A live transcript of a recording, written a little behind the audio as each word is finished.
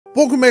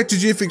Welcome back to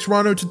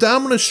GFXRhino. Today I'm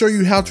going to show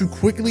you how to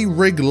quickly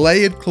rig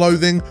layered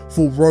clothing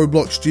for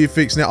Roblox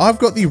GFX. Now I've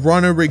got the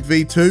Rhino Rig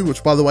V2,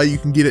 which by the way you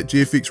can get at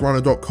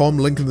gfxrhino.com,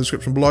 link in the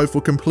description below, for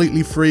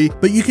completely free,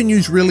 but you can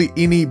use really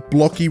any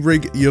blocky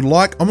rig you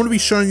like. I'm going to be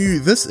showing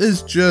you, this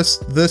is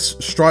just this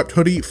striped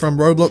hoodie from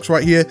Roblox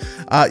right here.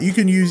 You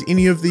can use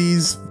any of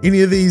these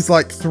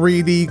like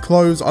 3D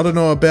clothes. I don't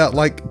know about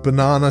like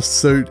banana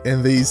suit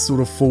and these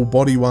sort of full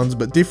body ones,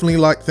 but definitely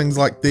like things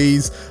like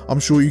these I'm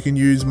sure you can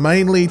use.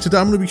 Mainly today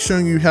I'm going to be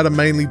showing you how to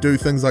mainly do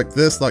things like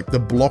this, like the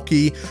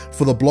blocky,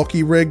 for the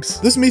blocky rigs.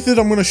 This method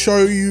I'm going to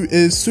show you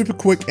is super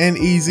quick and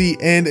easy,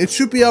 and it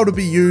should be able to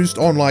be used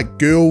on like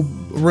girl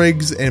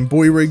rigs and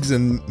boy rigs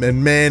and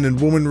man and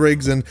woman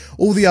rigs and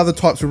all the other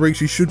types of rigs.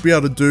 You should be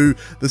able to do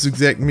this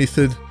exact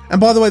method. And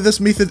by the way, this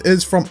method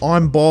is from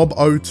I'm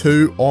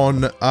Bob02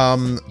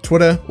 on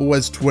Twitter,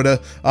 always Twitter.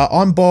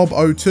 I'm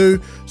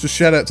Bob02, so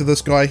shout out to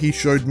this guy. He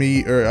showed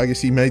me, or I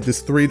guess he made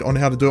this thread on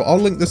how to do it. I'll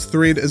link this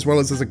thread as well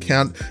as his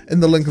account in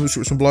the link in the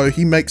description below.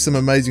 He makes some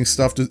amazing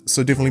stuff,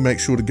 so definitely make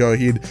sure to go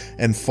ahead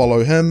and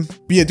follow him. But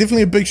yeah,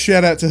 definitely a big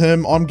shout out to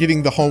him. I'm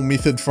getting the whole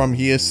method from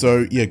here,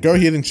 so yeah, go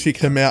ahead and check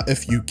him out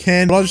if you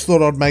can. But I just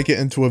thought I'd make it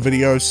into a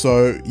video,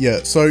 so yeah.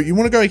 So you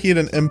want to go ahead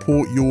and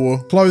import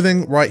your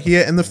clothing right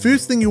here, and the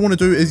first thing you want to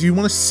do is you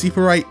want to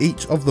separate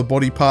each of the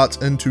body parts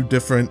into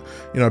different,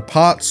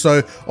 parts.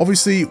 So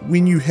obviously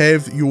when you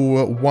have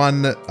your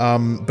one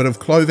bit of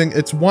clothing,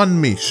 it's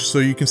one mesh, so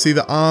you can see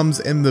the arms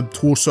and the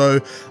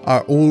torso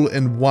are all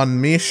in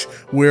one mesh,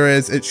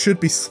 whereas it should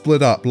be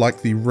split up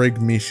like the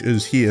rig mesh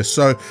is here.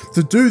 So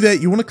to do that,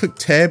 you want to click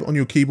tab on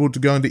your keyboard to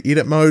go into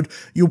edit mode.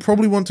 You'll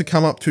probably want to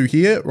come up to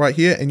here, right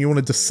here, and you want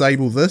to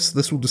disable this.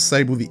 This will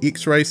disable the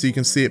X-ray, so you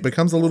can see it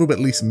becomes a little bit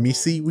less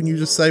messy when you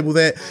disable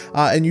that.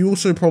 And you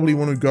also probably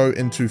want to go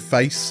into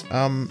face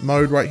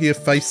mode right here,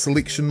 face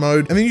selection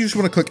mode, and then you just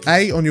want to click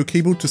A on your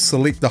keyboard to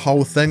select the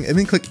whole thing, and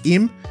then click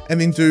M and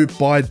then do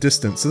by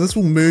distance. So this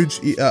will merge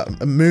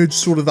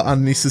sort of the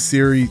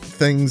unnecessary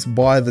things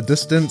by the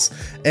distance.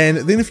 And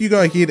then if you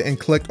go ahead and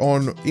click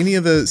on any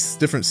of the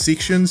different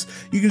sections,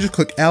 you can just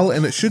click L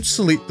and it should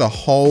select the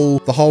whole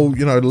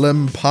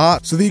limb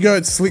part. So there you go,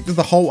 it's selected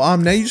the whole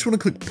arm. Now you just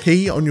want to click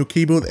P on your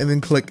keyboard and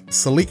then click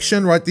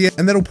selection right there,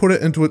 and that'll put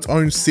it into its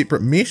own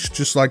separate mesh,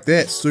 just like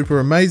that. Super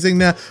amazing.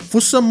 Now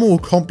for some more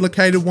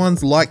complicated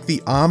ones like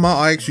the armor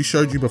I actually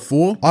showed you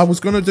before, I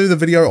was going to do the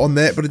video on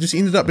that, but it just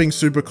ended up being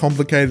super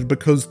complicated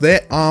because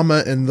that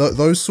armor and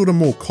those sort of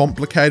more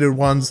complicated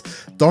ones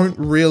don't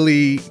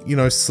really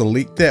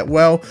select that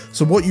well.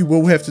 So what you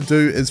will have to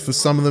do is, for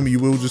some of them you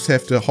will just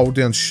have to hold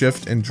down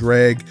shift and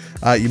drag.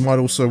 You might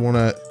also want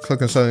to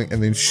click on something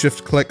and then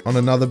shift click on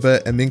another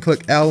bit and then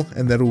click L,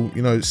 and that'll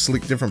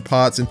select different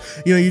parts. And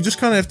you just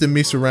kind of have to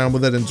mess around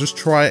with it and just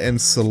try and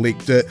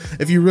select it.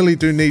 If you really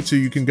do need to,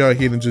 you can go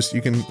ahead and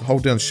you can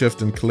hold down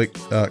shift and click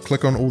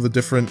on all the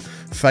different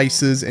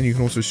faces, and you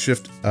can also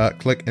shift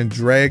click and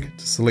drag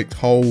to select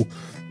whole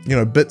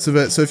bits of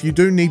it. So if you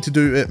do need to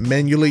do it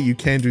manually, you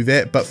can do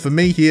that, but for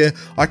me here,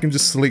 I can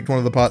just select one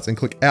of the parts and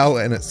click L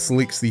and it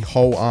selects the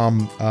whole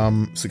arm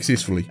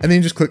successfully, and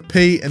then just click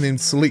P and then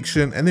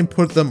selection, and then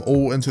put them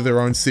all into their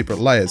own separate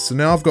layers. So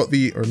now I've got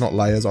not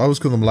layers, I always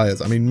call them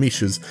layers, I mean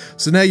meshes.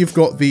 So now you've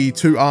got the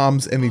two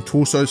arms and the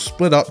torso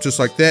split up just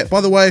like that. By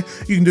the way,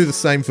 you can do the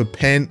same for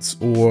pants,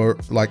 or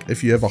like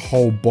if you have a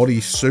whole body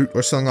suit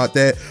or something like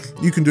that,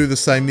 you can do the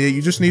same there.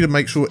 You just need to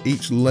make sure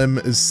each limb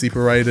is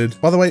separated.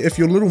 By the way, if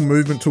your little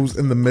movement tools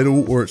in the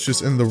middle or it's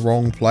just in the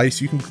wrong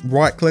place, you can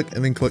right click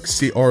and then click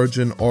set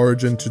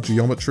origin to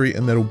geometry,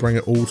 and that'll bring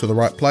it all to the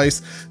right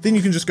place. Then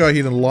you can just go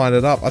ahead and line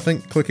it up. I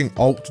think clicking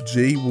Alt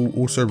G will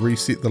also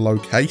reset the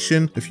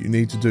location if you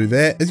need to do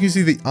that. As you can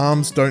see, the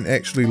arms don't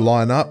actually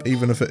line up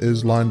even if it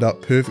is lined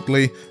up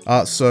perfectly.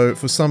 So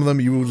for some of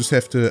them you will just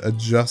have to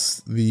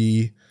adjust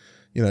the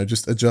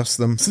just adjust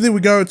them. So there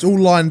we go, it's all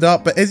lined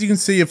up. But as you can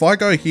see, if I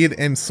go ahead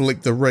and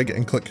select the rig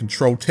and click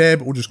Control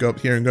Tab, or just go up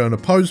here and go into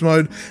pose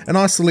mode, and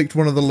I select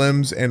one of the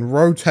limbs and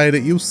rotate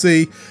it, you'll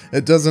see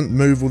it doesn't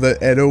move with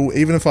it at all.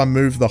 Even if I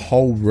move the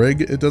whole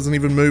rig, it doesn't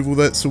even move with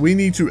it. So we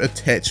need to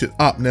attach it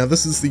up. Now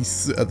this is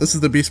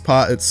the best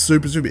part. It's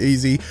super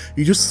easy.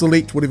 You just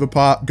select whatever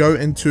part, go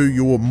into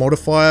your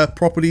modifier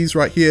properties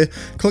right here,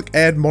 click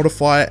Add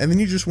Modifier, and then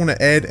you just want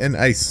to add in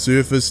a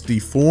surface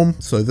deform.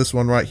 So this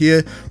one right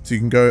here. So you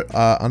can go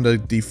under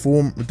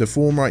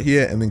deform right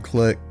here, and then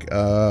click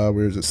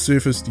where is it,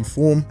 surface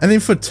deform. And then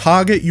for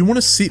target, you want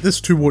to set this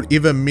to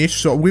whatever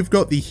mesh. So we've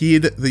got the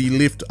head, the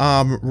left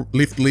arm,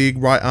 left leg,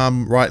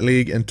 right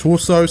leg, and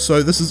torso.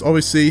 So this is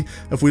obviously,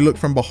 if we look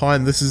from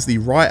behind, this is the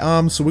right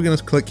arm. So we're going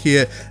to click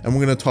here and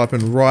we're going to type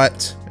in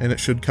right, and it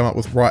should come up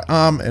with right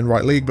arm and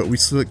right leg, but we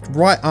select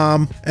right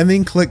arm and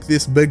then click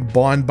this big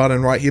bind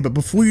button right here. But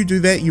before you do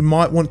that, you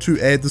might want to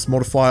add this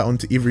modifier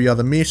onto every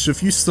other mesh. So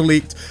if you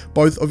select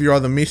both of your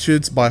other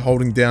meshes by holding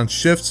holding down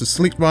shift. So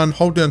select one,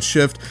 hold down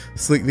shift,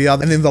 select the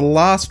other, and then the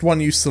last one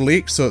you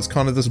select, so it's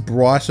kind of this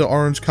brighter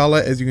orange color,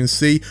 as you can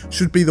see,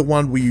 should be the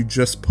one where you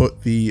just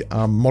put the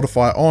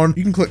modifier on.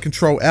 You can click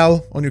Control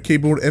L on your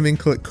keyboard and then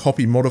click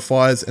copy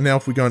modifiers, and now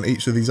if we go on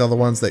each of these other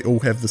ones, they all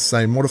have the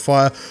same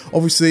modifier.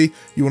 Obviously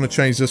you want to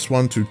change this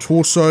one to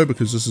torso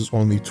because this is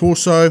on the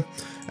torso,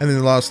 and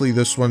then lastly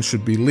this one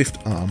should be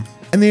left arm.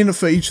 And then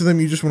for each of them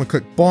you just want to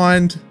click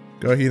bind,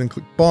 go ahead and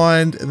click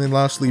bind, and then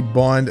lastly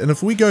bind. And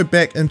if we go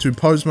back into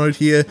pose mode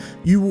here,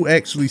 you will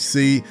actually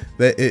see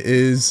that it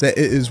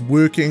is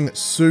working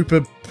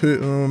super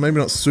maybe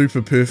not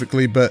super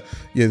perfectly, but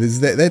yeah,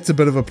 that's a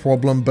bit of a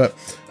problem. But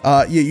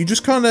yeah, you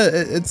just kind of,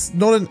 it's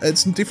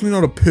definitely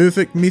not a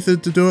perfect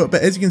method to do it,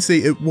 but as you can see,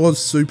 it was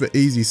super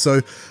easy.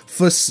 So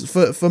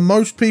for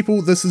most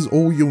people, this is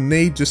all you'll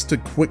need just to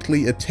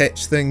quickly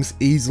attach things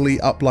easily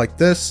up like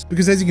this,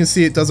 because as you can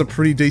see, it does a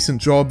pretty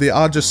decent job. There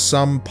are just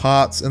some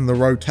parts in the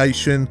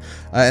rotation,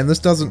 and this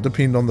doesn't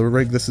depend on the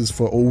rig, this is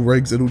for all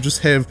rigs. It'll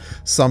just have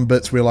some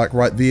bits where, like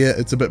right there,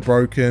 it's a bit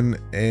broken,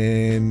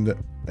 and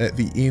at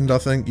the end, I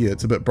think, yeah,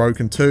 it's a bit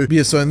broken too.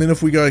 Yeah, so and then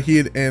if we go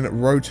ahead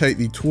and rotate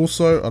the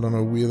torso, I don't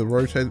know where the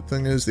rotated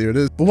thing is, there it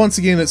is. But once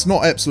again, it's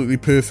not absolutely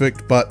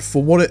perfect, but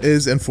for what it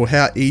is and for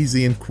how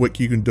easy and quick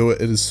you can do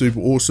it, it is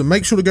super awesome.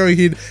 Make sure to go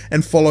ahead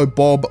and follow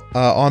Bob,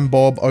 I'm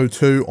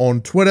Bob02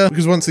 on Twitter,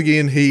 because once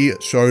again, he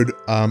showed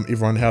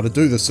everyone how to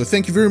do this. So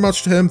thank you very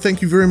much to him.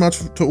 Thank you very much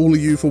to all of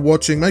you for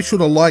watching. Make sure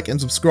to like and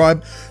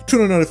subscribe,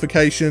 turn on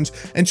notifications,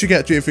 and check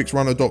out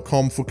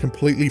GFXRhino.com for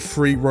completely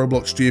free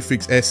Roblox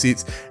GFX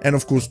assets, and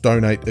of course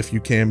donate if you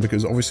can,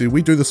 because obviously we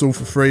do this all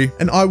for free.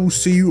 And I will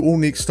see you all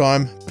next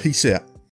time. Peace out.